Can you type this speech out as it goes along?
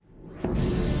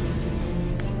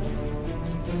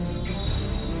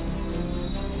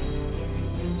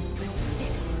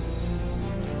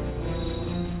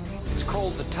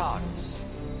TARDIS.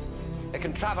 It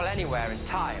can travel anywhere in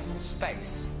time and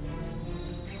space.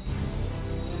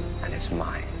 And it's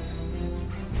mine.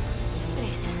 It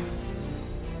is.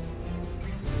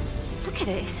 Look at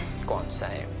it. Go on,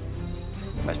 say it.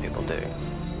 Most people do.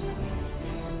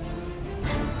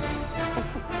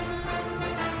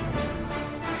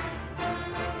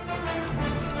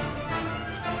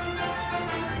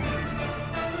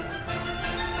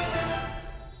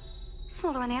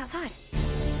 Smaller on the outside.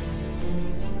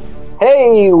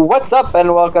 Hey, what's up,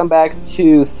 and welcome back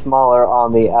to Smaller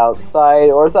on the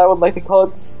Outside, or as I would like to call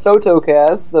it,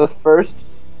 SotoCast, the first,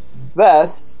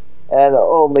 best, and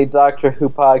only Doctor Who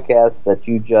podcast that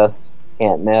you just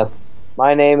can't miss.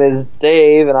 My name is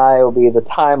Dave, and I will be the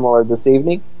Time Lord this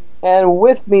evening, and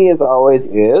with me, as always,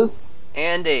 is...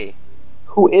 Andy.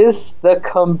 Who is the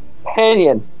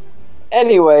companion.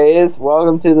 Anyways,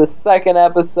 welcome to the second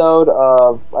episode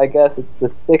of, I guess it's the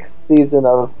 6th season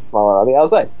of Smaller on the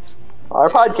Outside. Our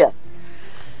podcast.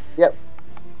 Yep.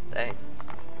 Dang.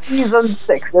 Season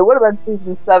 6. It would have been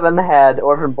season 7 had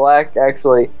Orphan Black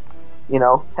actually,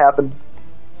 happened.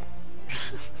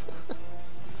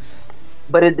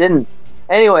 But it didn't.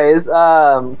 Anyways,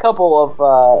 couple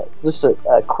of just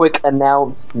quick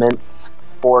announcements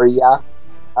for ya.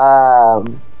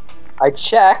 I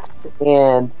checked,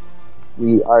 and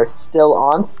we are still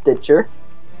on Stitcher.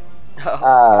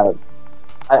 Oh.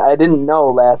 I didn't know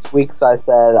last week, so I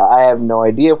said I have no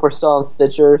idea if we're still on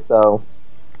Stitcher, so...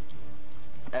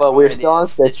 But we're still on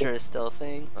Stitcher. Stitcher is still a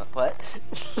thing? What?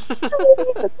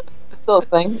 Still a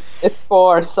thing. It's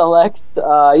for select,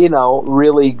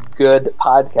 really good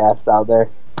podcasts out there.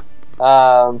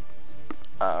 Oh,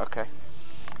 okay.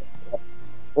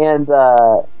 And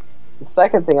the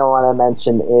second thing I want to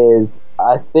mention is,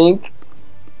 I think,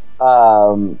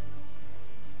 I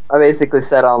basically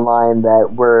said online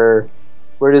that we're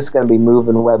just going to be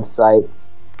moving websites.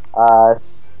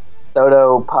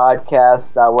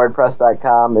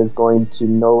 SotoPodcast.wordpress.com is going to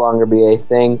no longer be a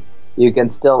thing. You can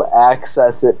still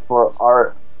access it for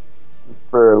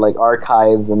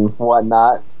archives and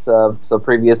whatnot, so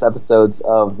previous episodes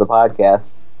of the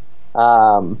podcast.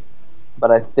 But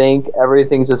I think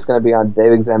everything's just going to be on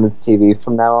Dave Examines TV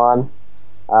from now on.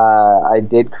 I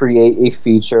did create a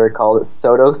feature called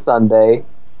Soto Sunday,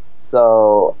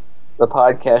 so the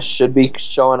podcast should be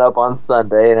showing up on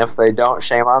Sunday, and if they don't,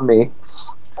 shame on me.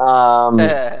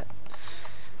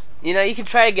 You can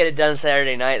try to get it done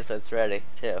Saturday night so it's ready,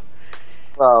 too.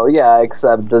 Well, yeah,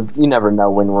 except you never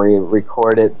know when we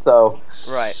record it, so...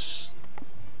 Right.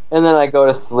 And then I go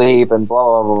to sleep and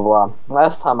blah, blah, blah, blah.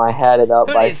 Last time I had it up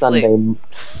Who by needs Sunday...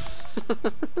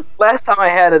 Last time I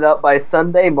had it up by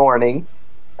Sunday morning,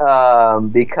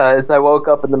 because I woke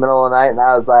up in the middle of the night and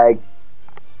I was like,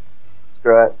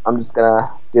 screw it, I'm just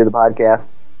gonna do the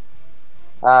podcast.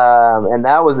 And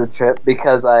that was a trip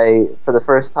because for the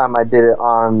first time I did it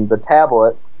on the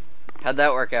tablet. How'd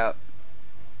that work out?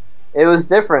 It was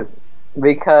different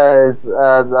because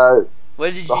What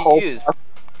did you use?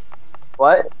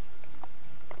 What?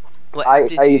 What app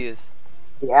did you use?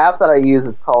 The app that I use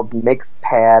is called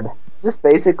Mixpad. Just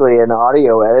basically an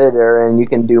audio editor, and you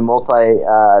can do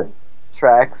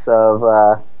tracks of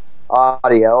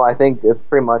audio. I think it's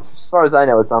pretty much, as far as I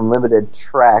know, it's unlimited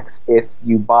tracks if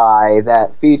you buy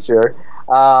that feature.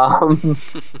 But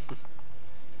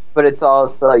it's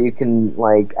also, you can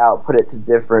output it to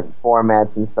different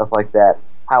formats and stuff like that.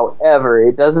 However,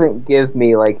 it doesn't give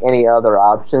me any other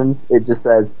options. It just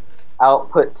says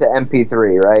output to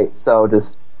MP3, right? So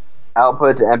just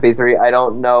output to MP3. I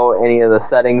don't know any of the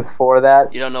settings for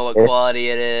that. You don't know what quality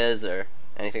it is or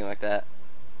anything like that?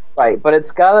 Right, but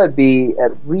it's gotta be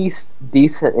at least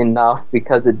decent enough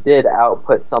because it did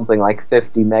output something like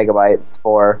 50 megabytes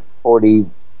for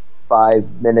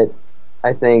 45-minute,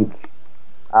 I think,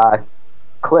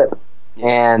 clip. Yeah.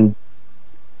 And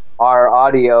our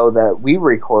audio that we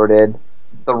recorded,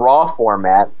 the raw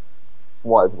format,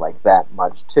 was like that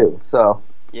much too. So,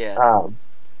 yeah.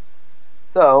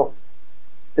 So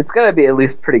it's gonna be at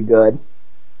least pretty good.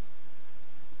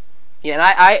 Yeah, and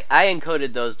I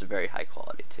encoded those to very high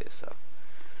quality too. So.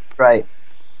 Right,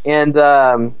 and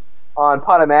on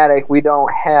Podomatic we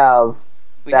don't have.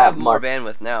 We have more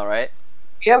bandwidth now, right?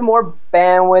 We have more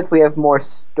bandwidth, we have more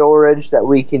storage that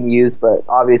we can use, but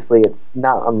obviously it's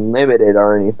not unlimited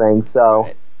or anything, so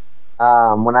right.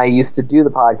 When I used to do the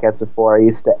podcast before, I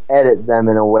used to edit them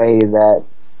in a way that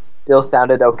still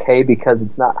sounded okay because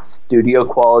it's not studio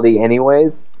quality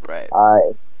anyways. Right.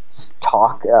 It's just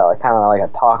talk, kind of like a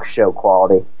talk show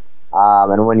quality.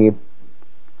 And when you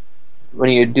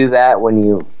do that, when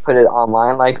you put it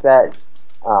online like that,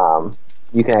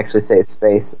 you can actually save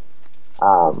space.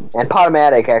 And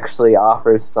Podomatic actually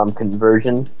offers some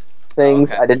conversion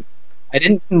things. Okay. I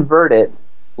didn't convert it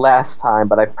last time,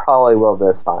 but I probably will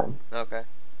this time. Okay.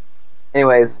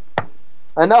 Anyways,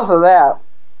 enough of that.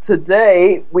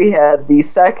 Today we had the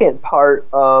second part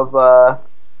of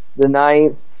the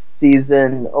 9th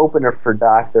season opener for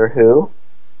Doctor Who,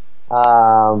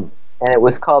 and it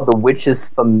was called "The Witch is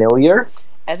Familiar."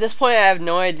 At this point, I have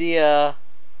no idea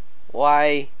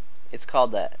why it's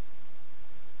called that.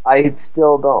 I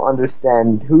still don't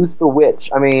understand who's the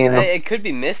witch. I mean, It could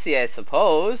be Missy, I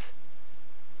suppose.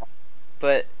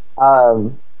 But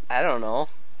um, I don't know.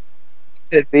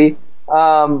 could be.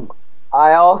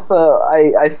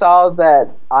 I saw that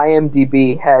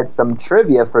IMDb had some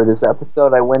trivia for this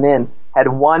episode. I went in, had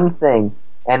one thing,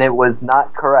 and it was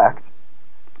not correct.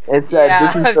 It said Yeah,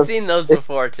 this is I've seen those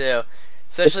before too,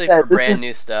 especially said for this brand is-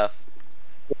 new stuff.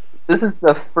 This is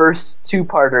the first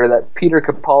two-parter that Peter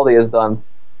Capaldi has done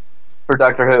for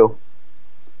Doctor Who.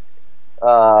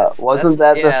 Wasn't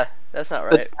that Yeah, that's not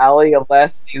the right. finale of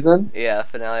last season? Yeah,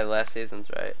 finale of last season's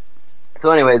right.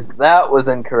 So anyways, that was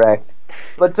incorrect.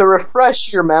 But to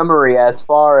refresh your memory as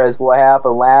far as what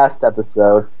happened last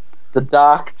episode, the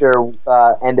Doctor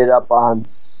ended up on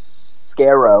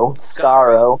Skaro,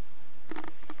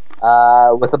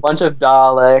 with a bunch of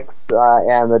Daleks,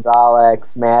 and the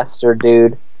Daleks master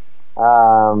dude,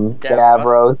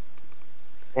 Davros.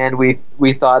 And we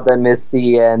thought that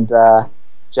Missy and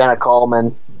Jenna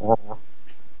Coleman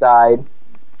died,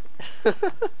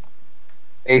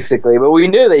 basically. But we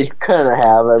knew they couldn't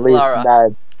have, at least Clara.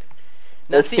 died.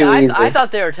 Now, That's see, too easy. I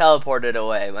thought they were teleported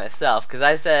away myself, because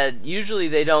I said usually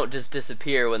they don't just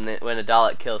disappear when a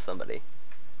Dalek kills somebody.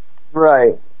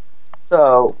 Right.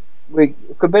 So, we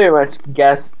could pretty much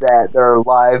guess that they're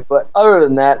alive, but other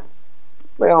than that,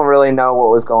 we don't really know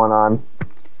what was going on.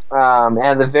 And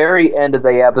at the very end of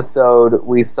the episode,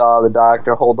 we saw the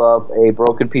Doctor hold up a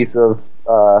broken piece of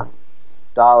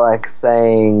Dalek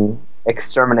saying,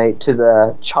 "Exterminate to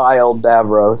the child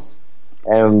Davros,"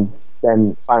 and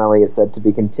then finally it said to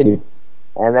be continued.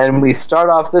 And then we start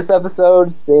off this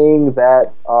episode seeing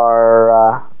that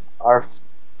our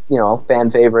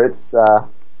fan favorites,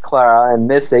 Clara and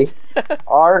Missy,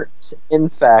 aren't in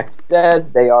fact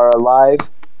dead. They are alive.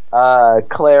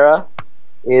 Clara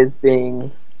is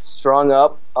being strung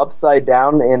up upside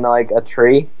down in like a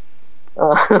tree.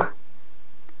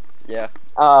 Yeah.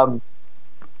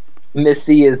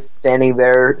 Missy is standing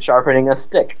there sharpening a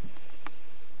stick.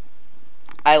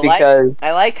 I Because-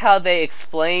 like how they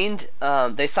explained.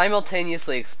 They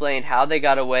simultaneously explained how they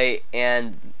got away,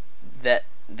 and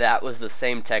that was the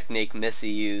same technique Missy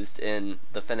used in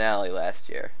the finale last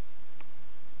year.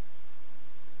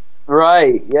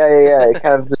 Right, yeah. It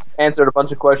kind of just answered a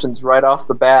bunch of questions right off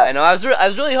the bat. I know. I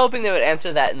was really hoping they would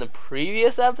answer that in the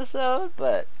previous episode,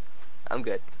 but I'm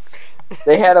good.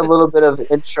 They had a little bit of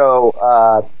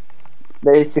intro.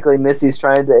 Basically, Missy's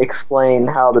trying to explain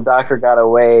how the Doctor got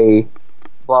away,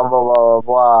 blah, blah, blah, blah,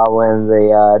 blah, when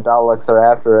the Daleks are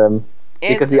after him,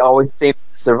 because he always seems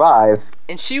to survive.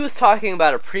 And she was talking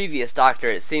about a previous Doctor,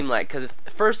 it seemed like, because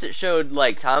first it showed,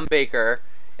 like, Tom Baker,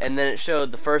 and then it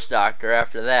showed the first Doctor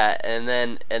after that, and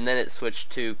then it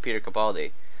switched to Peter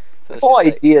Capaldi. So The whole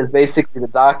it's just idea is basically the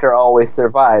Doctor always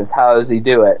survives. How does he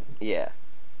do it? yeah.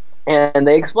 And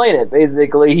they explain it.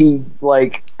 Basically, he,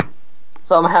 like,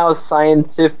 somehow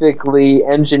scientifically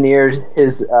engineered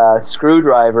his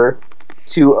screwdriver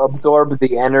to absorb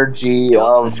the energy It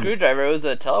wasn't of... a screwdriver, it was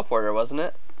a teleporter, wasn't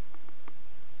it?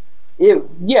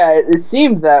 It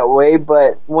seemed that way,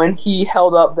 but when he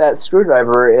held up that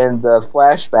screwdriver in the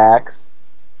flashbacks,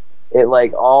 it,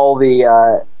 like, all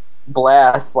the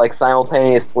blasts, like,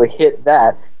 simultaneously hit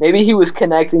that. Maybe he was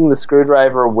connecting the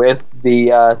screwdriver with the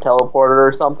teleporter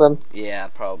or something, Yeah,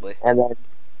 probably. and then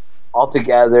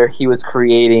altogether he was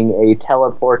creating a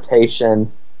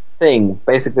teleportation thing.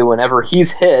 Basically, whenever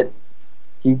he's hit,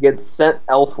 he gets sent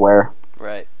elsewhere.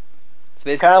 Right. So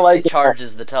basically, Kinda like- it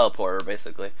charges the teleporter,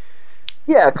 basically.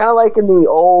 Yeah, kind of like in the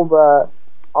old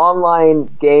online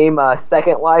game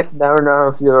Second Life. Never know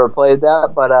if you ever played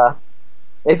that, but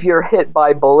if you're hit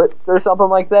by bullets or something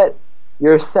like that,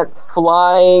 you're sent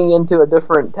flying into a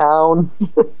different town.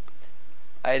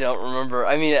 I don't remember.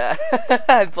 I mean,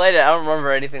 I played it. I don't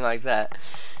remember anything like that.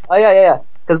 Oh yeah.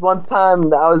 Because one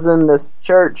time I was in this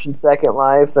church in Second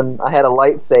Life, and I had a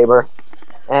lightsaber,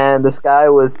 and this guy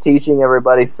was teaching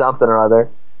everybody something or other.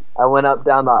 I went up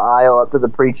down the aisle up to the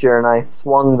preacher, and I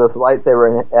swung this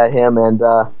lightsaber at him, and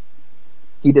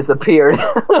he disappeared.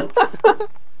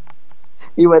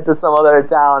 He went to some other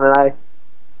town, and I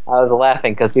was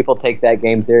laughing because people take that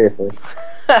game seriously.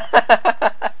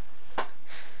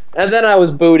 And then I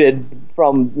was booted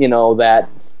from,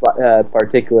 that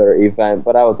particular event,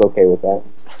 but I was okay with that.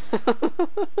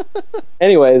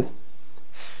 Anyways,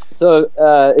 so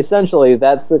essentially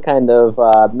that's the kind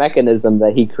of mechanism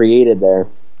that he created there.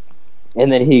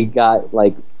 And then he got,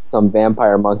 like, some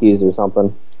vampire monkeys or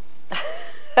something.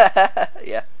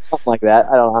 Yeah. Something like that.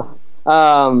 I don't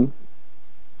know.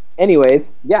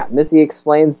 Anyways, yeah, Missy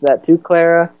explains that to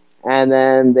Clara, and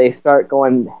then they start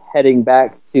heading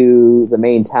back to the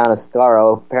main town of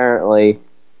Skaro. Apparently,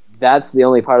 that's the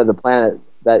only part of the planet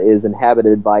that is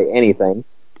inhabited by anything.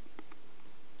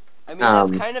 I mean,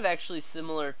 that's kind of actually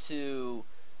similar to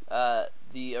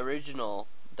the original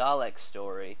Dalek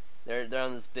story. They're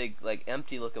on this big, like,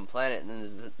 empty-looking planet, and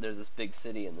then there's this big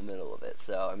city in the middle of it.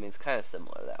 So, I mean, it's kind of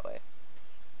similar that way.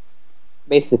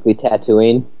 Basically,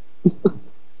 Tatooine.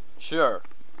 Sure.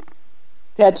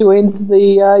 Tatooine's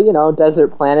the, desert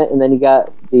planet, and then you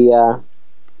got the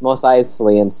Mos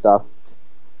Eisley and stuff.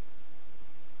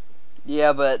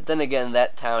 Yeah, but then again,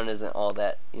 that town isn't all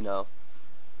that,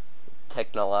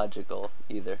 technological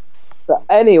either. So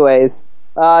anyways,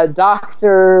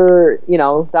 Doctor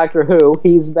Who,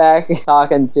 he's back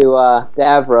talking to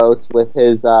Davros with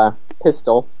his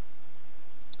pistol.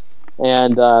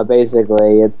 And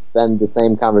basically, it's been the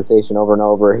same conversation over and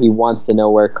over. He wants to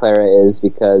know where Clara is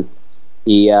because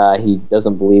he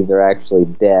doesn't believe they're actually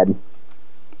dead.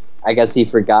 I guess he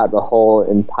forgot the whole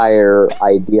entire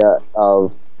idea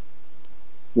of,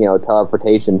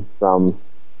 teleportation from...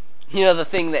 the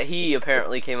thing that he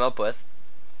apparently came up with.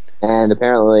 And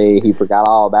apparently he forgot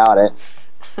all about it.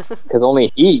 Because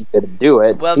only he could do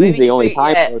it. Well, He's the only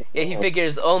time... Yeah, he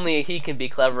figures only he can be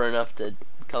clever enough to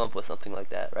come up with something like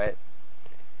that, right?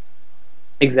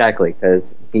 Exactly,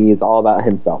 because he's all about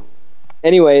himself.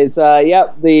 Anyways,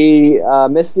 the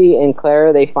Missy and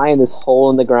Clara, they find this hole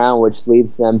in the ground which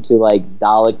leads them to, like,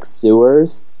 Dalek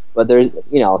sewers. But there's,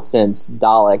 since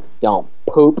Daleks don't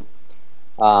poop,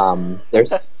 their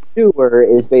sewer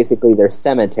is basically their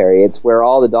cemetery. It's where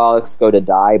all the Daleks go to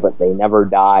die, but they never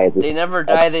die. They never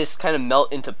die, they just kind of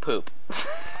melt into poop.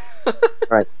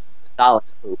 Right, Dalek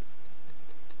poop.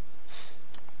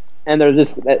 And they're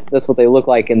that's what they look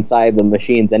like inside the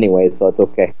machines anyway, so it's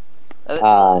okay.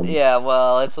 Yeah,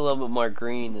 well, it's a little bit more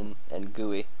green and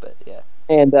gooey, but yeah.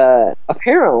 And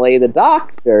apparently the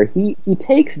Doctor, he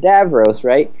takes Davros,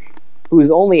 right,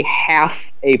 who's only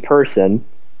half a person,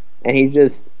 and he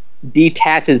just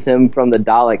detaches him from the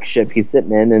Dalek ship he's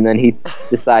sitting in, and then he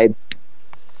decides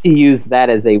to use that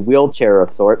as a wheelchair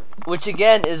of sorts. Which,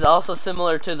 again, is also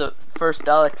similar to the first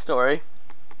Dalek story.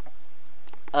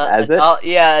 Is it?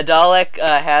 Yeah, a Dalek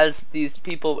has these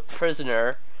people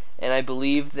prisoner, and I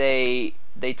believe they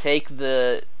take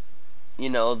the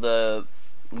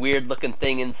weird-looking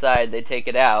thing inside, they take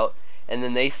it out, and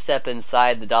then they step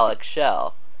inside the Dalek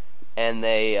shell, and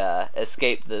they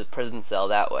escape the prison cell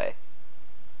that way.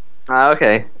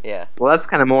 Okay. Yeah. Well, that's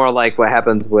kind of more like what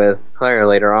happens with Claire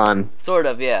later on. Sort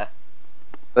of, yeah.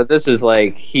 But this is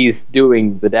like he's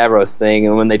doing the Davros thing,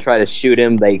 and when they try to shoot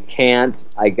him, they can't,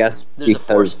 I guess, There's a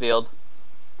force field.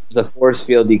 There's a force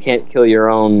field. You can't kill your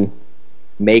own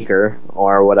maker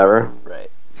or whatever. Right.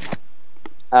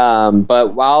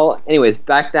 But anyways,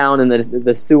 back down in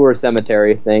the sewer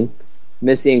cemetery thing,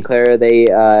 Missy and Clara, they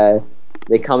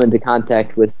come into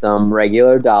contact with some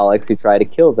regular Daleks who try to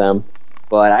kill them,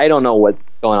 but I don't know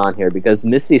what's going on here because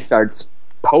Missy starts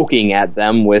poking at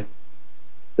them with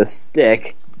the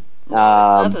stick. No,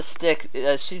 it's not the stick.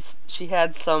 She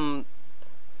had some.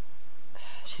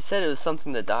 She said it was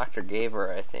something the doctor gave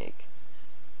her, I think.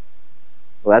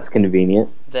 Well, that's convenient.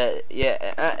 They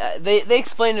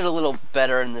explained it a little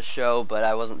better in the show, but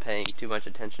I wasn't paying too much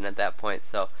attention at that point,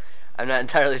 so I'm not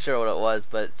entirely sure what it was.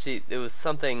 But it was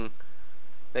something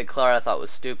that Clara thought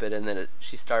was stupid, and then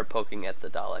she started poking at the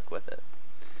Dalek with it.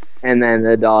 And then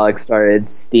the Dalek started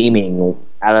steaming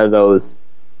out of those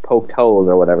poked holes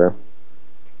or whatever.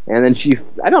 And then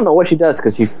I don't know what she does,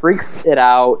 because she freaks it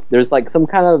out. There's like some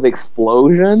kind of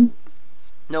explosion.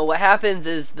 No, what happens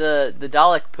is the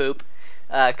Dalek poop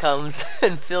comes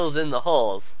and fills in the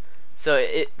holes. So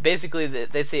it basically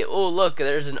they say, "Oh, look,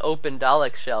 there's an open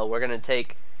Dalek shell. We're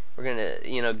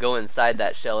gonna go inside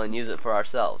that shell and use it for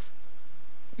ourselves."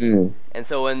 Mm. And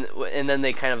so and then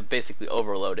they kind of basically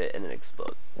overload it and it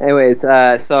explodes. Anyways,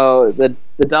 so the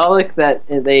Dalek that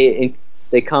they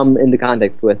come into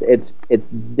contact with, it's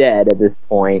dead at this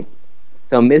point.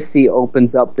 So Missy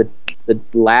opens up the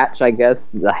latch, I guess,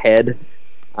 the head,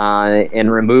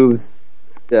 and removes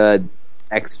the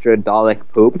extra Dalek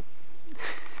poop.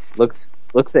 Looks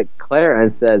at Claire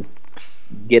and says,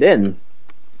 "Get in."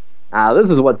 This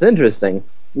is what's interesting.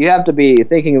 you have to be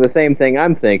thinking the same thing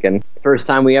I'm thinking. First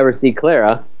time we ever see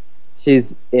Clara,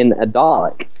 she's in a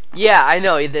Dalek. Yeah, I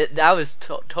know. I was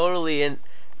totally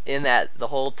in that the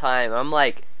whole time. I'm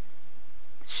like,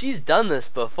 she's done this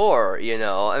before, you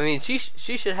know. I mean, she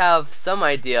should have some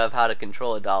idea of how to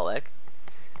control a Dalek.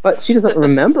 But she doesn't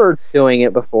remember doing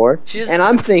it before. And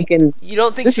I'm thinking... You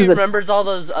don't think she remembers all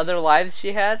those other lives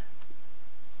she had?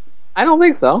 I don't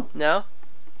think so. No?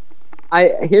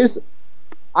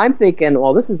 I'm thinking,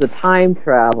 well, this is a time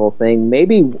travel thing.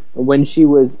 Maybe when she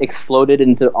was exploded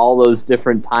into all those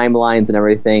different timelines and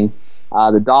everything,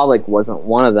 the Dalek wasn't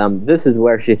one of them. This is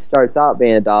where she starts out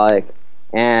being a Dalek,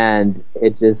 and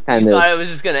it just kind of... You thought it was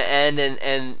just going to end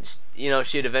and you know,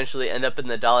 she'd eventually end up in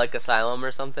the Dalek asylum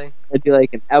or something? It'd be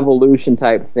like an evolution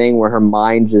type thing where her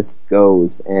mind just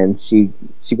goes, and she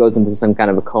goes into some kind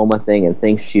of a coma thing and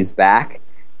thinks she's back,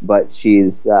 but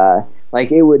she's... like,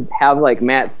 it would have, like,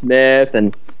 Matt Smith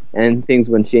and things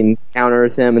when she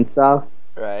encounters him and stuff.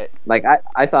 Right. Like,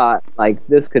 I thought, like,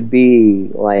 this could be,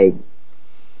 like,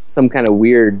 some kind of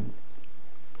weird...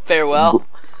 Farewell?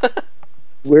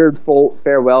 Weird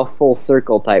farewell, full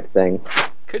circle type thing.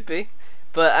 Could be.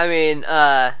 But, I mean,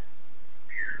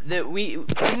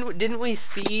 didn't we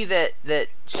see that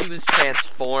she was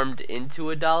transformed into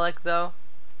a Dalek, though?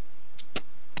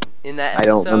 In that episode?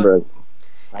 I don't remember...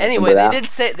 Anyway,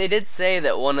 they did say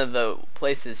that one of the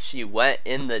places she went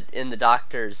in the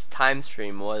Doctor's time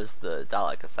stream was the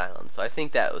Dalek Asylum. So I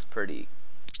think that was pretty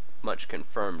much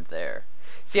confirmed there.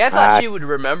 See, I thought she would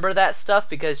remember that stuff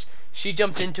because she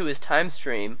jumped into his time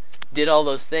stream, did all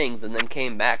those things, and then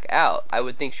came back out. I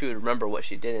would think she would remember what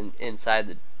she did inside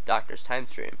the Doctor's time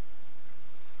stream.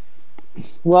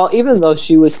 Well, even though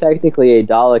she was technically a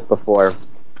Dalek before,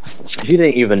 she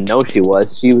didn't even know she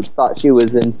was. She thought she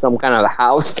was in some kind of a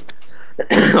house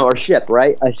or ship,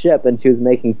 right? A ship, and she was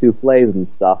making souffles and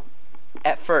stuff.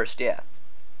 At first, yeah.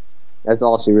 That's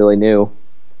all she really knew.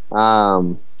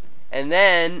 And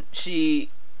then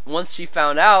once she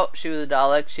found out she was a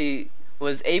Dalek, she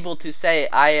was able to say,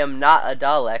 "I am not a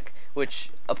Dalek,"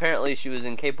 which apparently she was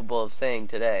incapable of saying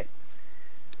today.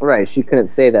 Right, she couldn't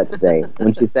say that today.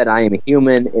 When she said, "I am a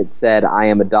human," it said, "I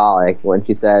am a Dalek." When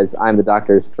she says, "I'm the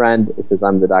Doctor's friend," it says,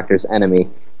 "I'm the Doctor's enemy,"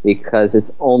 because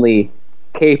it's only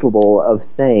capable of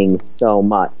saying so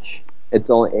much.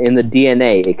 It's only in the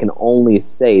DNA, it can only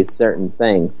say certain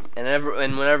things. And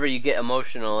whenever you get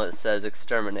emotional, it says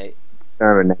exterminate.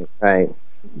 Exterminate, right.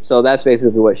 So that's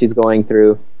basically what she's going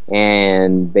through,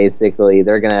 and basically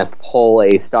they're going to pull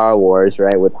a Star Wars,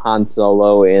 right, with Han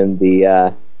Solo in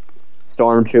the...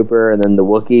 Stormtrooper and then the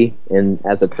Wookiee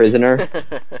as a prisoner.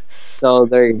 So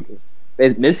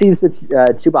Missy's the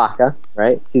Chewbacca,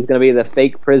 right? She's going to be the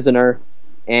fake prisoner,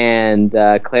 and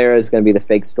Clara is going to be the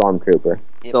fake Stormtrooper.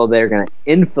 Yep. So they're going to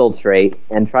infiltrate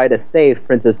and try to save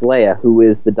Princess Leia, who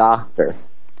is the Doctor.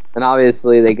 And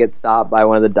obviously they get stopped by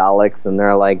one of the Daleks, and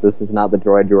they're like, "This is not the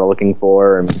droid you were looking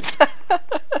for," and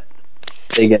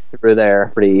they get through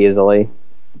there pretty easily.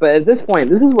 But at this point,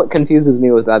 this is what confuses me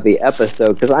about the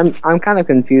episode, because I'm kind of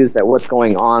confused at what's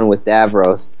going on with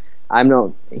Davros.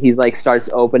 He's like starts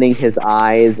opening his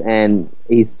eyes and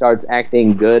he starts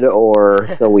acting good, or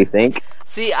so we think.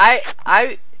 See,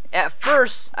 I at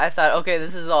first I thought, okay,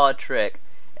 this is all a trick,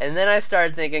 and then I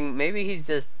started thinking maybe he's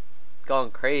just gone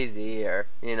crazy, or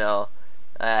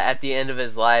at the end of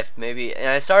his life maybe, and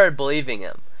I started believing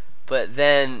him. But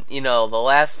then the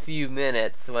last few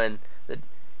minutes when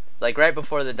like right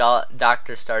before the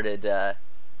Doctor started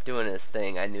doing his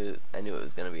thing, I knew it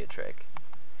was gonna be a trick.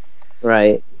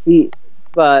 Right.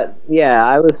 But yeah,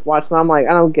 I was watching. I'm like,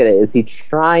 I don't get it. Is he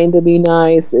trying to be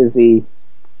nice? Is he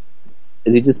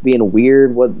just being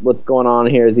weird? What's going on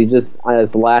here? Is he just on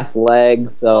his last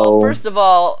leg? So well, first of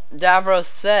all, Davros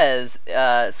says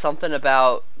something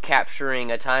about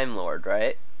capturing a Time Lord,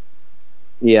 right?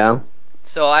 Yeah.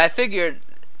 So I figured,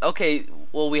 okay.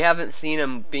 Well, we haven't seen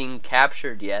him being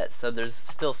captured yet, so there's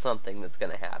still something that's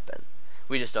going to happen.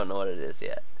 We just don't know what it is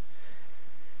yet.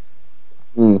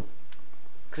 Hmm.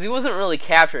 Because he wasn't really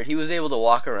captured. He was able to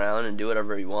walk around and do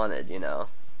whatever he wanted,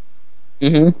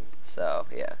 Mm-hmm. So,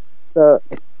 yeah. So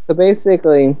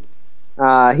basically,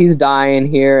 he's dying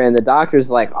here, and the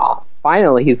Doctor's like, "Oh,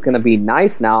 finally he's going to be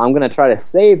nice now. I'm going to try to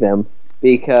save him,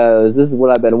 because this is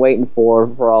what I've been waiting for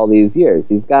all these years.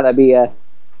 He's got to be a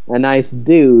nice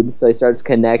dude." So he starts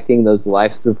connecting those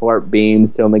life support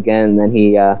beams to him again, and then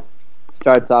he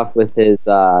starts off with his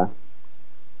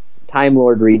Time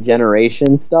Lord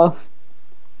regeneration stuff,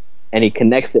 and he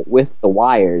connects it with the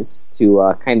wires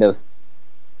to kind of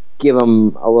give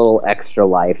him a little extra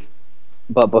life.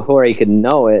 But before he could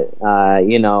know it,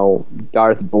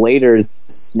 Darth Blader's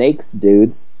snakes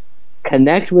dudes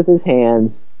connect with his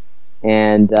hands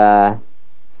and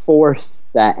force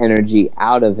that energy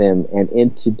out of him and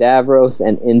into Davros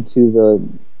and into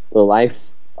the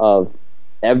life of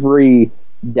every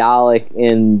Dalek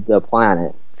in the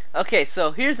planet. Okay,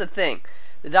 so here's the thing.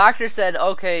 The doctor said,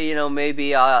 okay,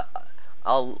 maybe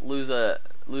I'll lose.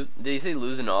 Did he say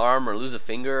lose an arm or lose a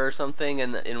finger or something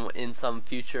in some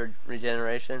future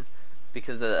regeneration?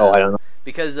 Because of I don't know.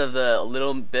 Because of the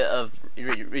little bit of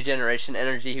regeneration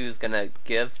energy he was gonna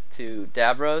give to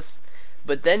Davros.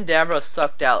 But then Davros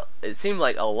sucked out, it seemed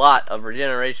like, a lot of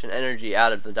regeneration energy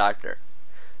out of the Doctor.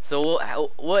 So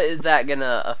what is that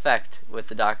gonna affect with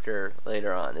the Doctor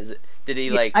later on? Did he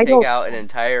take out an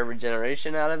entire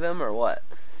regeneration out of him, or what?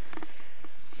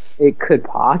 It could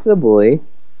possibly,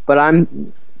 but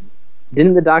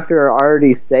didn't the Doctor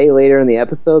already say later in the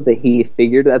episode that he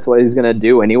figured that's what he's gonna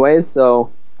do anyways?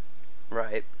 So,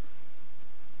 right.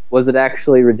 Was it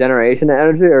actually regeneration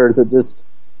energy, or is it just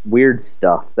weird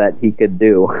stuff that he could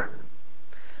do?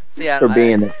 See, for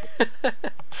being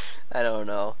I don't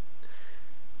know.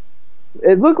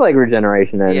 It looked like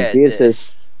regeneration energy. Yeah, it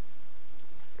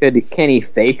did. Can he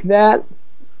fake that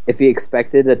if he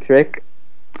expected a trick?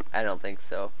 I don't think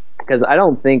so. Because I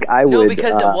don't think I would. No,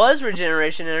 because it was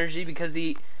regeneration energy.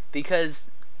 Because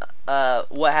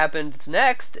what happens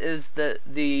next is that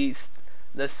the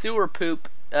sewer poop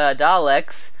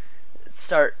Daleks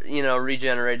start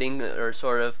regenerating or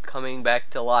sort of coming back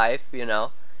to life,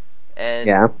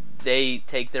 and they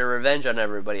take their revenge on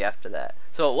everybody after that.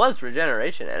 So it was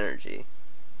regeneration energy.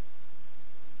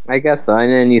 I guess so.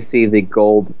 And then you see the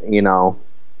gold, blah,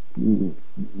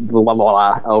 blah,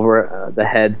 blah, over the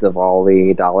heads of all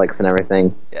the Daleks and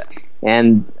everything. Yeah.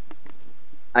 And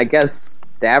I guess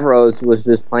Davros was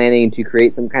just planning to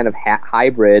create some kind of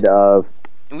hybrid of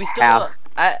and we still half...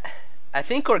 I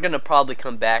think we're going to probably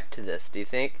come back to this, do you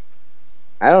think?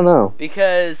 I don't know.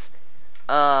 Because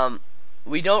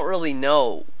we don't really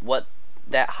know what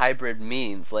that hybrid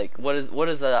means. Like, what does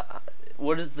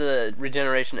the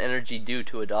regeneration energy do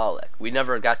to a Dalek? We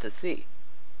never got to see.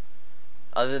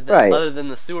 Other than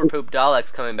the sewer poop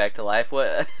Daleks coming back to life, what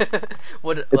else does it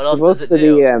do? It's supposed to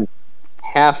be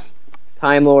half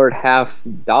Time Lord, half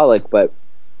Dalek, but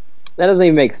that doesn't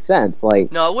even make sense.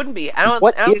 Like, no, it wouldn't be. I don't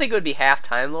think it would be half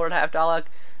Time Lord, half Dalek,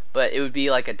 but it would be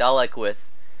like a Dalek with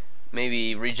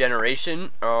maybe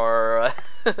regeneration, or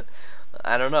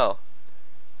I don't know.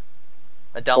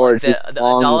 A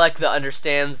Dalek that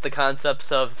understands the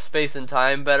concepts of space and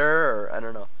time better, or I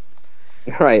don't know.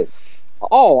 Right.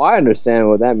 Oh, I understand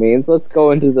what that means. Let's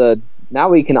go into now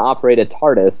we can operate a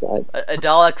TARDIS. A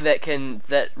Dalek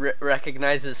that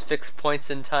recognizes fixed points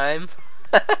in time.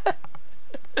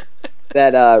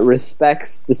 That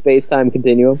respects the space-time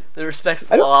continuum. That respects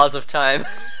the laws of time.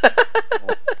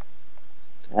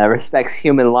 Respects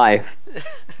human life.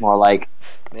 More like.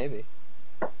 Maybe.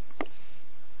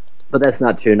 But that's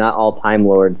not true. Not all Time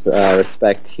Lords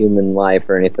respect human life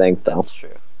or anything. So that's true.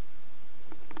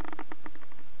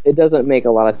 It doesn't make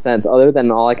a lot of sense. Other than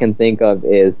all I can think of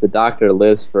is the Doctor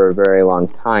lives for a very long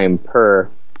time per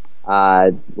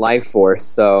life force.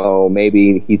 So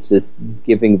maybe he's just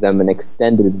giving them an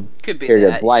extended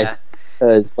period of life.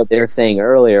 Because what they were saying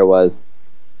earlier was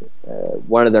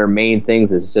one of their main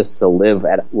things is just to live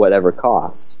at whatever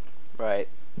cost. Right.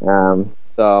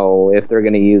 So if they're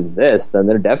going to use this, then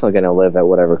they're definitely going to live at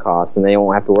whatever cost, and they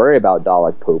won't have to worry about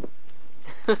Dalek poop.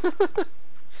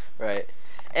 Right.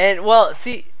 And, well,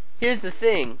 see, here's the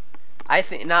thing. I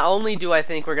think not only do I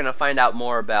think we're going to find out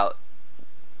more about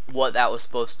what that was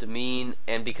supposed to mean,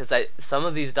 and because some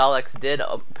of these Daleks did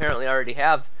apparently already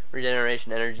have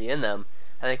regeneration energy in them,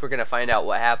 I think we're going to find out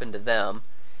what happened to them,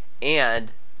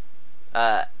 and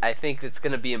I think it's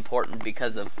going to be important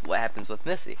because of what happens with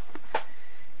Missy.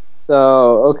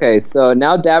 So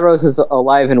now Davros is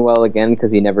alive and well again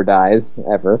because he never dies,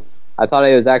 ever. I thought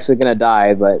he was actually going to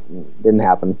die, but it didn't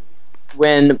happen.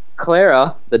 When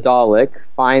Clara, the Dalek,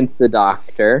 finds the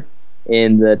Doctor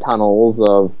in the tunnels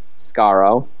of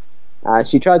Skaro,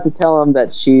 she tried to tell him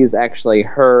that she's actually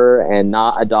her and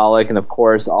not a Dalek, and of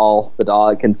course all the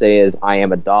Dalek can say is, I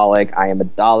am a Dalek, I am a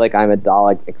Dalek, I'm a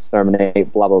Dalek,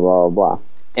 exterminate, blah, blah, blah, blah.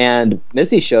 And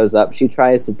Missy shows up. She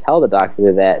tries to tell the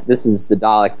Doctor that this is the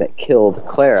Dalek that killed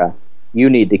Clara. You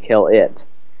need to kill it.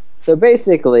 So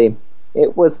basically,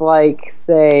 it was like,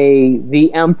 say,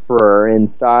 the Emperor in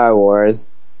Star Wars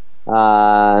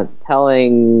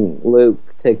telling Luke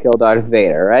to kill Darth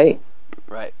Vader, right?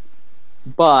 Right.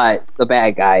 But the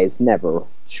bad guys never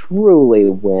truly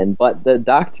win. But the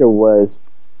Doctor was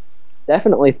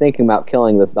definitely thinking about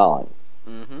killing this Dalek.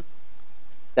 Mm-hmm.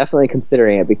 Definitely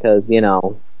considering it because,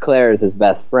 Claire is his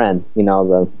best friend.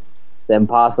 The the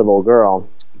impossible girl.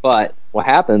 But what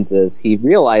happens is he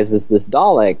realizes this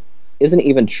Dalek isn't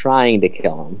even trying to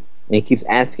kill him. And he keeps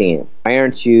asking him, why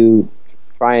aren't you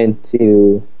trying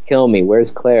to kill me?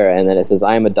 Where's Clara? And then it says,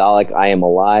 I am a Dalek, I am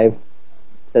alive.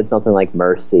 It said something like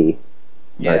mercy.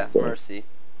 Mercy. Yeah, mercy.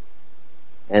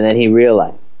 And then he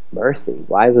realized, mercy?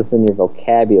 Why is this in your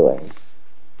vocabulary?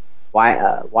 Why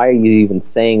are you even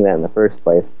saying that in the first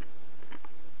place?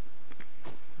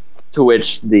 To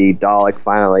which the Dalek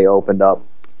finally opened up.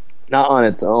 Not on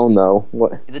its own, though.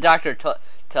 What? The doctor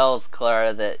tells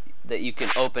Clara that you can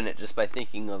open it just by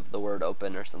thinking of the word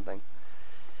open or something.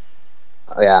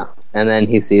 Oh, yeah. And then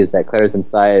he sees that Claire's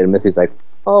inside, and Missy's like,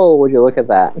 oh, would you look at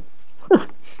that?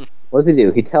 What does he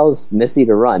do? He tells Missy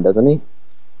to run, doesn't he?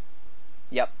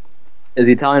 Yep. Is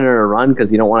he telling her to run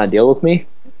because you don't want to deal with me?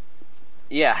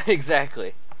 Yeah,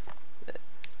 exactly.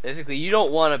 Basically, you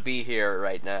don't want to be here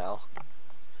right now.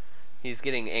 He's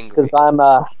getting angry.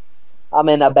 Because I'm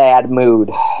in a bad mood.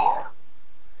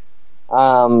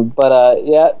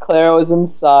 Yeah, Clara was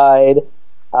inside,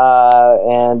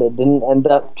 and it didn't end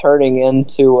up turning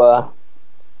into a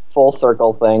full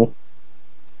circle thing,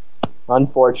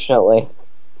 unfortunately.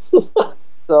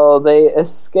 So they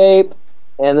escape,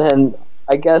 and then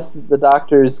I guess the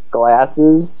Doctor's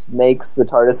glasses makes the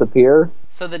TARDIS appear.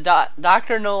 So the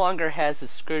Doctor no longer has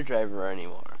his screwdriver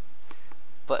anymore,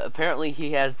 but apparently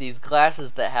he has these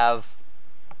glasses that have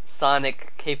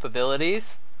sonic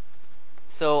capabilities.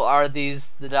 So are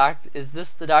these is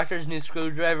this the Doctor's new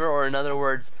screwdriver, or in other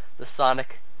words, the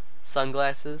sonic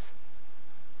sunglasses?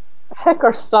 The heck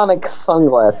are sonic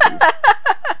sunglasses?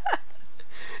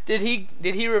 Did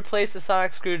he replace the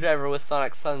sonic screwdriver with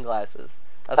sonic sunglasses?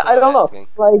 That's what I I'm don't asking.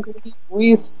 know. Like,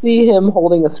 we see him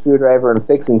holding a screwdriver and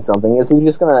fixing something. Is he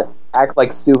just gonna act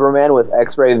like Superman with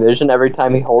X-ray vision every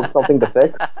time he holds something to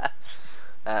fix?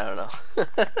 I don't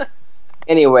know.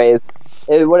 Anyways,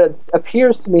 what it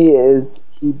appears to me is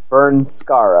he burned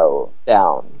Skaro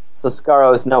down. So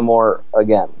Skaro is no more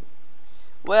again.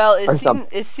 Well, Or something.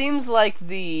 it seems like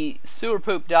the sewer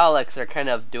poop Daleks are kind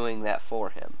of doing that for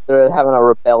him. They're having a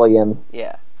rebellion.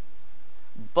 Yeah.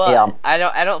 But Yeah.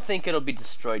 I don't think it'll be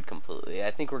destroyed completely. I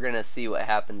think we're gonna see what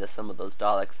happened to some of those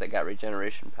Daleks that got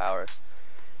regeneration powers.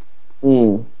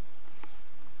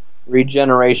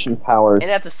 Regeneration powers. And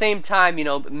at the same time,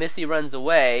 Missy runs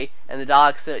away, and the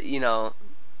Daleks,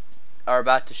 are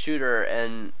about to shoot her,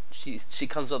 and she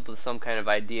comes up with some kind of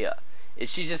idea. Is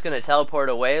she just gonna teleport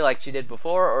away like she did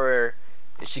before, or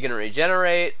is she gonna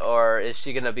regenerate, or is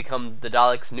she gonna become the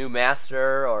Daleks' new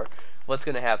master, or what's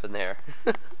gonna happen there?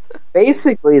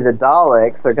 Basically, the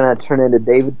Daleks are going to turn into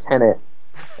David Tennant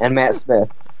and Matt Smith.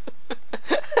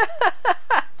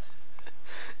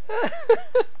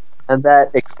 And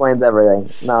that explains everything.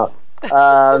 No.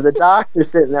 The Doctor's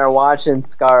sitting there watching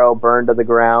Skaro burn to the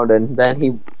ground, and then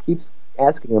he keeps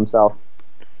asking himself,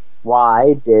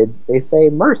 why did they say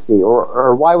mercy?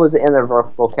 Or why was it in their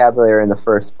vocabulary in the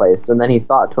first place? And then he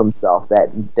thought to himself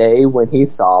that day when he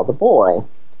saw the boy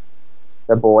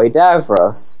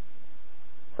Davros.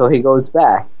 So he goes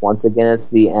back. Once again, it's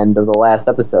the end of the last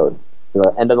episode.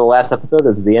 The end of the last episode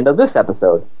is the end of this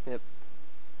episode. Yep.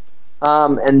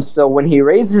 And so when he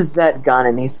raises that gun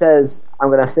and he says, I'm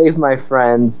going to save my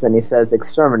friends, and he says,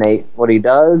 exterminate, what he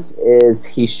does is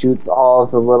he shoots all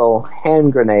of the little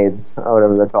hand grenades, or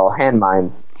whatever they're called, hand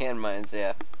mines. Hand mines,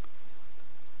 yeah.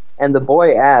 And the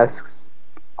boy asks,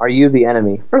 are you the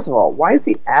enemy? First of all, why is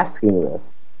he asking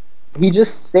this? He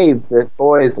just saved the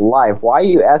boy's life. Why are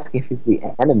you asking if he's the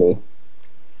enemy?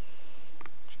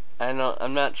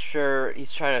 I'm not sure.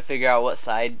 He's trying to figure out what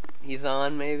side he's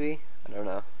on, maybe? I don't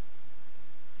know.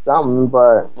 Something,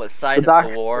 but... What side of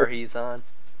the war he's on?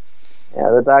 Yeah,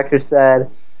 the Doctor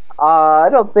said, I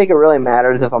don't think it really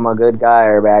matters if I'm a good guy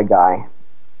or a bad guy.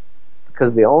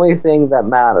 Because the only thing that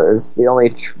matters, the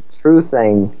only true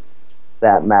thing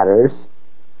that matters,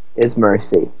 is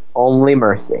mercy. Only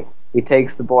mercy. He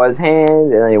takes the boy's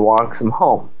hand, and then he walks him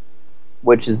home.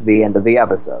 Which is the end of the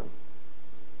episode.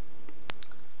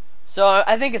 So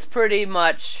I think it's pretty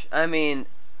much,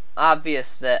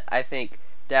 obvious that I think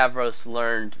Davros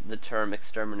learned the term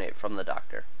exterminate from the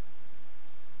Doctor.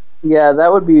 Yeah,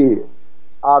 that would be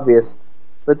obvious.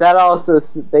 But that also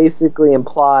basically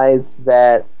implies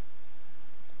that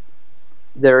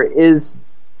there is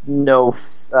no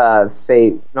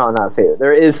fate. No, not fate.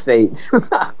 There is fate. 6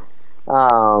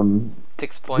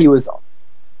 points. He was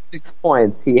 6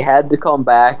 points. He had to come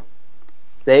back,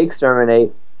 say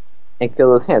exterminate, and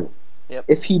kill his hands. Yep.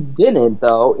 If he didn't,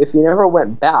 though, if he never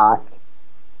went back,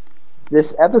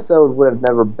 this episode would have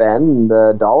never been,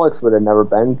 the Daleks would have never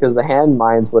been, because the hand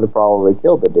mines would have probably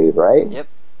killed the dude, right? Yep.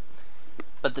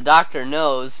 But the Doctor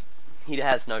knows he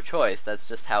has no choice. That's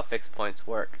just how fixed points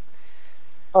work.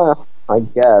 I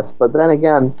guess. But then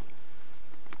again,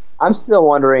 I'm still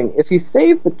wondering, if he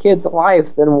saved the kid's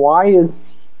life, then why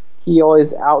is he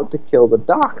always out to kill the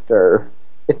doctor?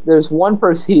 If there's one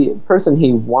person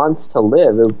he wants to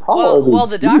live, it would probably well,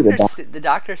 be the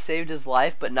doctor saved his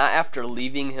life, but not after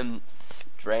leaving him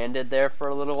stranded there for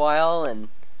a little while. And it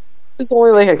was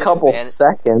only like a couple abandoned.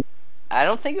 seconds. I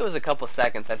don't think it was a couple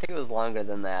seconds. I think it was longer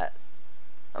than that.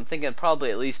 I'm thinking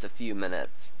probably at least a few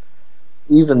minutes.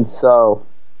 Even so,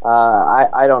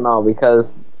 I don't know,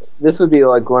 because this would be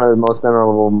like one of the most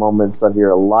memorable moments of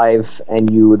your life, and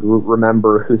you would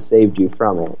remember who saved you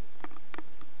from it.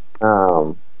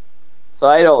 So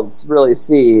I don't really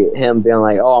see him being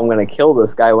like, "Oh, I'm going to kill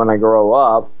this guy when I grow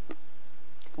up."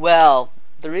 Well,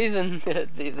 the reason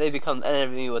they become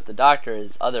enemy with the doctor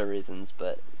is other reasons,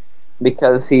 but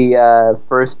Because he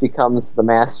first becomes the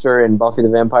master in Buffy the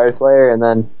Vampire Slayer, and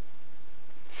then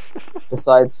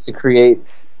decides to create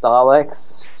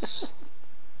Daleks.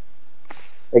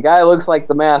 The guy looks like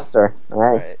the master,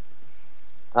 right?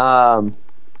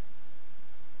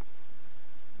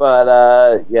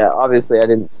 But yeah, obviously I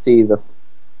didn't see the,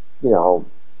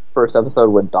 first episode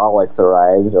when Daleks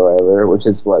arrived or whatever, which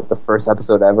is what, the first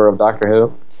episode ever of Doctor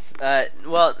Who?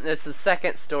 Well, it's the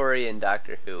second story in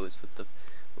Doctor Who was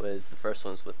the first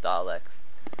one's with Daleks.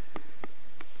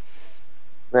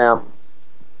 Yeah.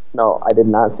 No, I did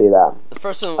not see that. The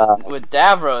first one with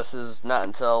Davros is not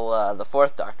until the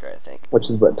fourth Doctor, I think. Which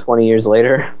is, what, 20 years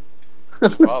later?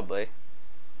 Probably.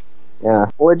 Yeah.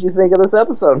 What did you think of this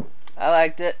episode? I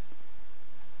liked it.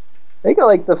 I think I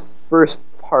like the first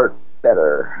part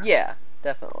better. Yeah,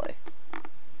 definitely.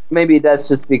 Maybe that's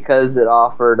just because it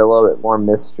offered a little bit more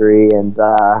mystery and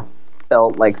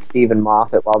felt like Stephen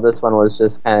Moffat, while this one was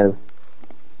just kind of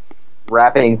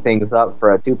wrapping things up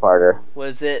for a two-parter.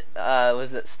 Was it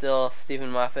still Stephen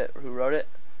Moffat who wrote it?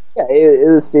 Yeah, it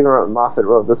was Stephen Moffat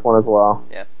wrote this one as well.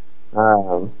 Yeah.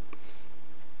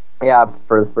 Yeah,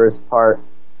 for the first part,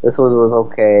 this was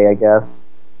okay, I guess.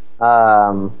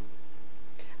 I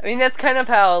mean, that's kind of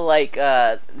how, like,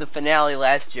 the finale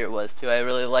last year was, too. I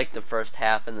really liked the first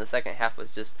half, and the second half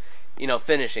was just,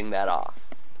 finishing that off.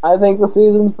 I think the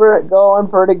season's going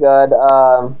pretty good.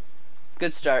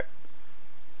 Good start.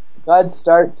 Good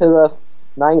start to the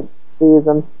 9th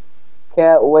season.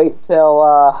 Can't wait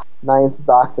till 9th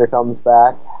Doctor comes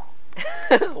back.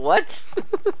 What?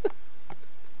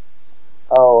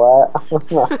 Oh,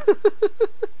 what?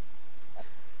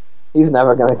 He's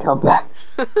never gonna come back.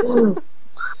 I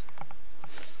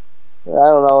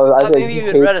don't know. I think maybe you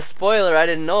had read a spoiler I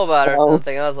didn't know about or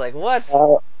something. I was like, what?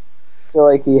 I feel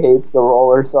like he hates the role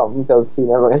or something because he's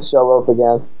never gonna show up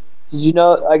again. Did you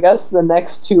know? I guess the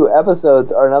next 2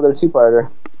 episodes are another two-parter.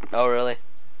 Oh, really?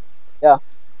 Yeah.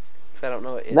 'Cause I don't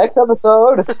know it yet. Next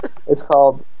episode is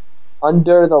called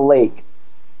Under the Lake.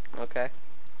 Okay.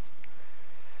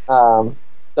 Don't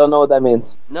know what that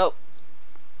means. Nope.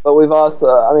 But we've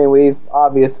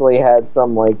obviously had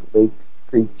some, like, lake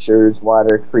creatures,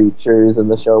 water creatures in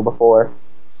the show before.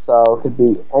 So it could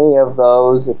be any of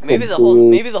those. It Maybe could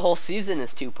maybe the whole season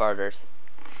is two-parters.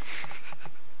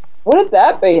 Wouldn't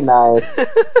that be nice?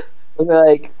 We'd be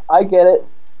like, I get it.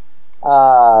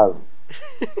 And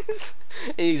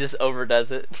he just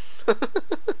overdoes it.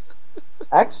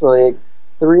 Actually,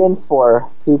 3 and 4,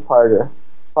 two-parter.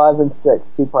 5 and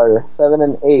 6, two-parter. 7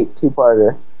 and 8,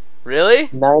 two-parter. Really?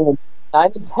 9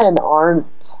 and 10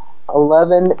 aren't.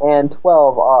 11 and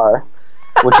 12 are,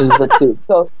 which is the 2.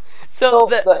 So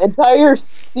the entire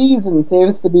season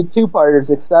seems to be two-parters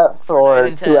except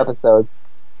for 2 episodes.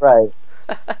 Right.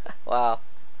 Wow.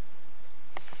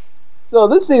 So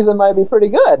this season might be pretty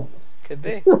good. Could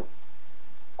be.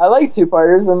 I like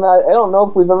two-parters, and I don't know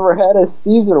if we've ever had a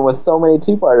season with so many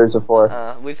two-parters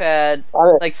before. We've had,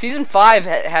 like, Season 5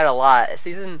 had a lot.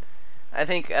 Season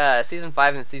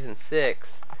 5 and Season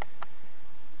 6,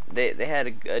 they had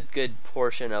a good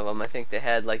portion of them. I think they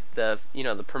had, like, the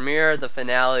premiere, the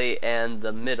finale, and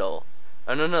the middle.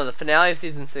 Oh, no, the finale of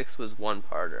Season 6 was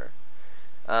one-parter.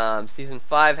 Season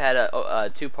 5 had a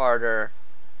two-parter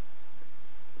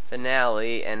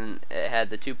finale, and it had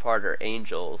the two-parter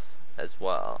Angels as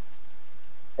well.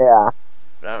 Yeah.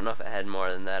 But I don't know if it had more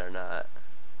than that or not.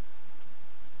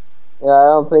 Yeah, I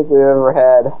don't think we've ever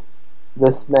had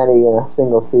this many in a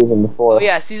single season before. Oh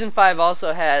yeah, Season 5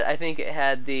 also had, I think it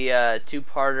had the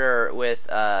two-parter with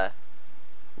the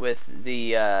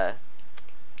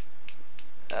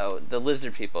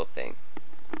lizard people thing.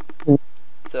 Mm.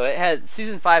 So it had,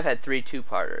 Season 5 had 3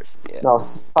 two-parters. Yeah. No,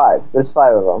 5. There's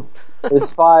 5 of them.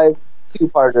 There's 5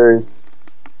 two-parters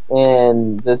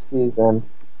in this season.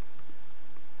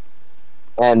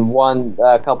 and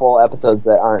a couple episodes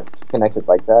that aren't connected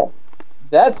like that.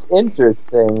 That's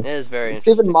interesting. It is very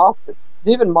interesting.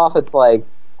 Stephen Moffat's like,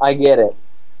 I get it.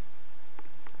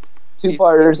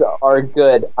 Two-parters are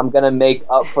good. I'm gonna make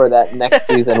up for that next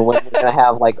season when we're gonna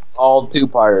have like all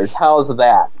two-parters. How's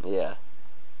that? Yeah.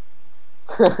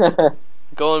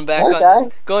 Going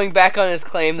back on his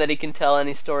claim that he can tell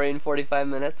any story in 45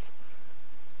 minutes.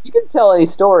 You can tell any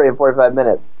story in 45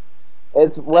 minutes.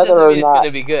 It's whether or not it's going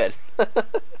to be good.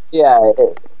 Yeah.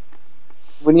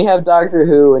 When you have Doctor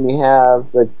Who and you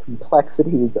have the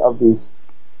complexities of these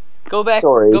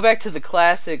stories. Go back to the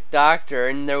classic Doctor,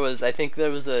 and I think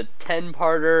there was a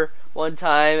 10-parter one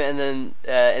time, and then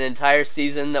an entire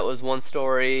season that was one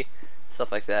story,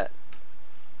 stuff like that.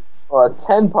 Well, a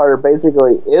 10-parter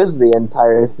basically is the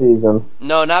entire season.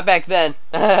 No, not back then.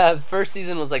 The first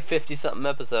season was like 50-something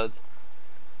episodes.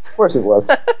 Of course it was.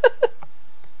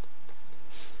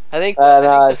 I think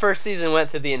the first season went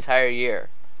through the entire year.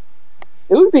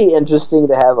 It would be interesting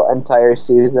to have an entire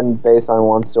season based on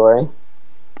one story.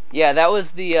 Yeah, that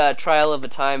was the Trial of a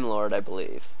Time Lord, I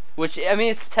believe. Which, I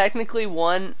mean, it's technically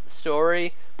one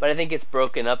story, but I think it's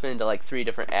broken up into like 3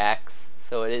 different acts.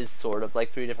 So it is sort of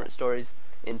like 3 different stories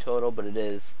in total, but it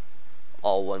is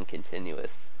all one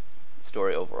continuous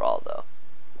story overall, though.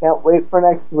 Can't wait for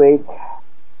next week.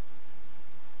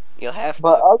 You'll have to.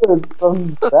 But other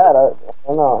than that, I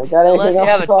don't know. Unless you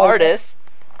have a TARDIS.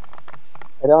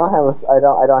 I don't have a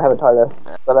TARDIS.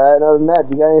 But other than that,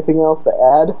 do you got anything else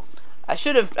to add? I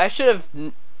should have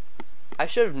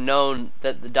known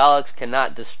that the Daleks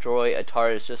cannot destroy a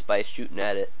TARDIS just by shooting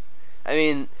at it. I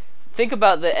mean, think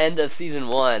about the end of season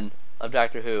 1 of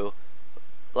Doctor Who.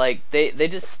 Like, they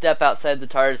just step outside the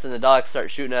TARDIS and the Daleks start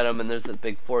shooting at them, and there's a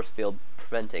big force field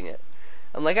preventing it.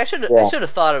 I'm like, I should have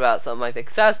thought about something like that.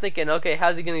 Because I was thinking, okay,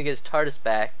 how's he going to get his TARDIS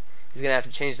back? He's going to have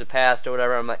to change the past or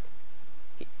whatever. I'm like,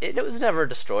 it was never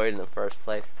destroyed in the first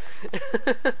place.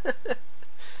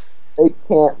 It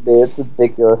can't be. It's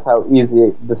ridiculous how easy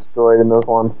it destroyed in this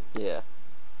one. Yeah.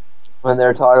 When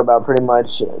they're talking about pretty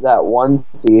much that one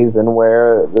season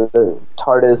where the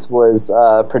TARDIS was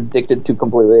predicted to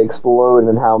completely explode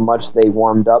and how much they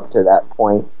warmed up to that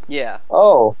point. Yeah.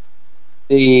 Oh,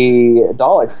 the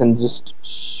Daleks can just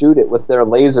shoot it with their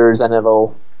lasers and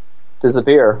it'll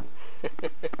disappear.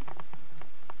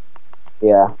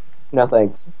 Yeah. No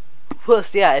thanks.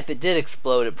 Plus, yeah, if it did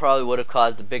explode, it probably would have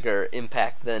caused a bigger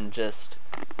impact than just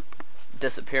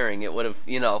disappearing. It would have,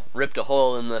 ripped a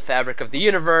hole in the fabric of the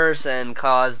universe and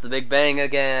caused the Big Bang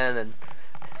again. And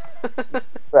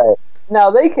Right.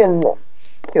 Now, they can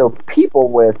kill people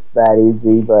with that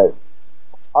easy, but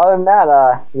other than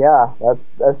that, yeah, that's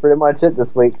pretty much it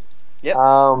this week. Yep.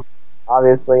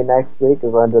 Obviously, next week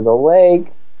is Under the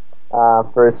Lake.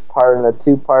 First part in the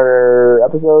 2-parter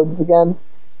episodes again.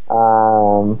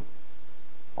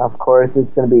 Of course,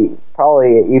 it's going to be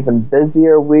probably an even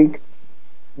busier week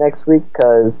next week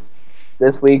because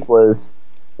this week was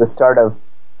the start of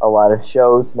a lot of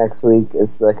shows. Next week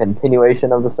is the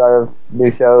continuation of the start of new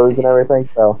shows and everything.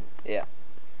 So yeah,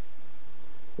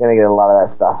 going to get a lot of that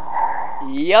stuff.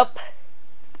 Yep.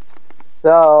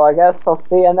 So I guess I'll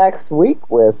see you next week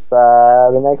with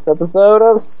the next episode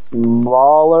of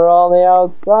Smaller on the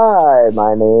Outside.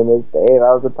 My name is Dave.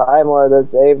 I was the Time Lord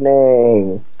this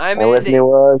evening. I'm and Andy. With me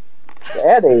was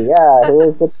Andy, yeah, who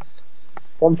is the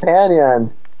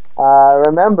companion.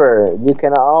 Remember, you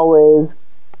can always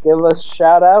give us a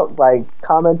shout out by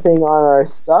commenting on our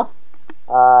stuff,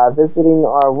 visiting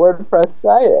our WordPress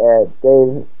site at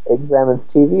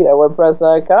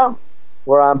daveexamenstv.wordpress.com.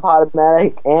 We're on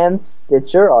Podomatic and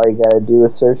Stitcher. All you gotta do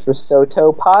is search for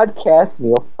Soto Podcast and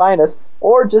you'll find us.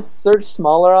 Or just search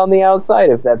Smaller on the Outside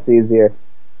if that's easier.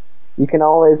 You can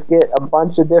always get a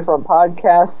bunch of different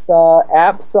podcast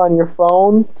apps on your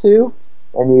phone too.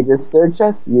 And you just search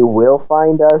us. You will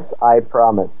find us, I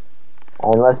promise.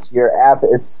 Unless your app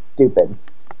is stupid.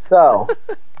 So,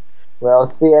 we'll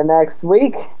see you next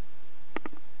week.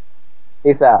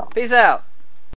 Peace out. Peace out.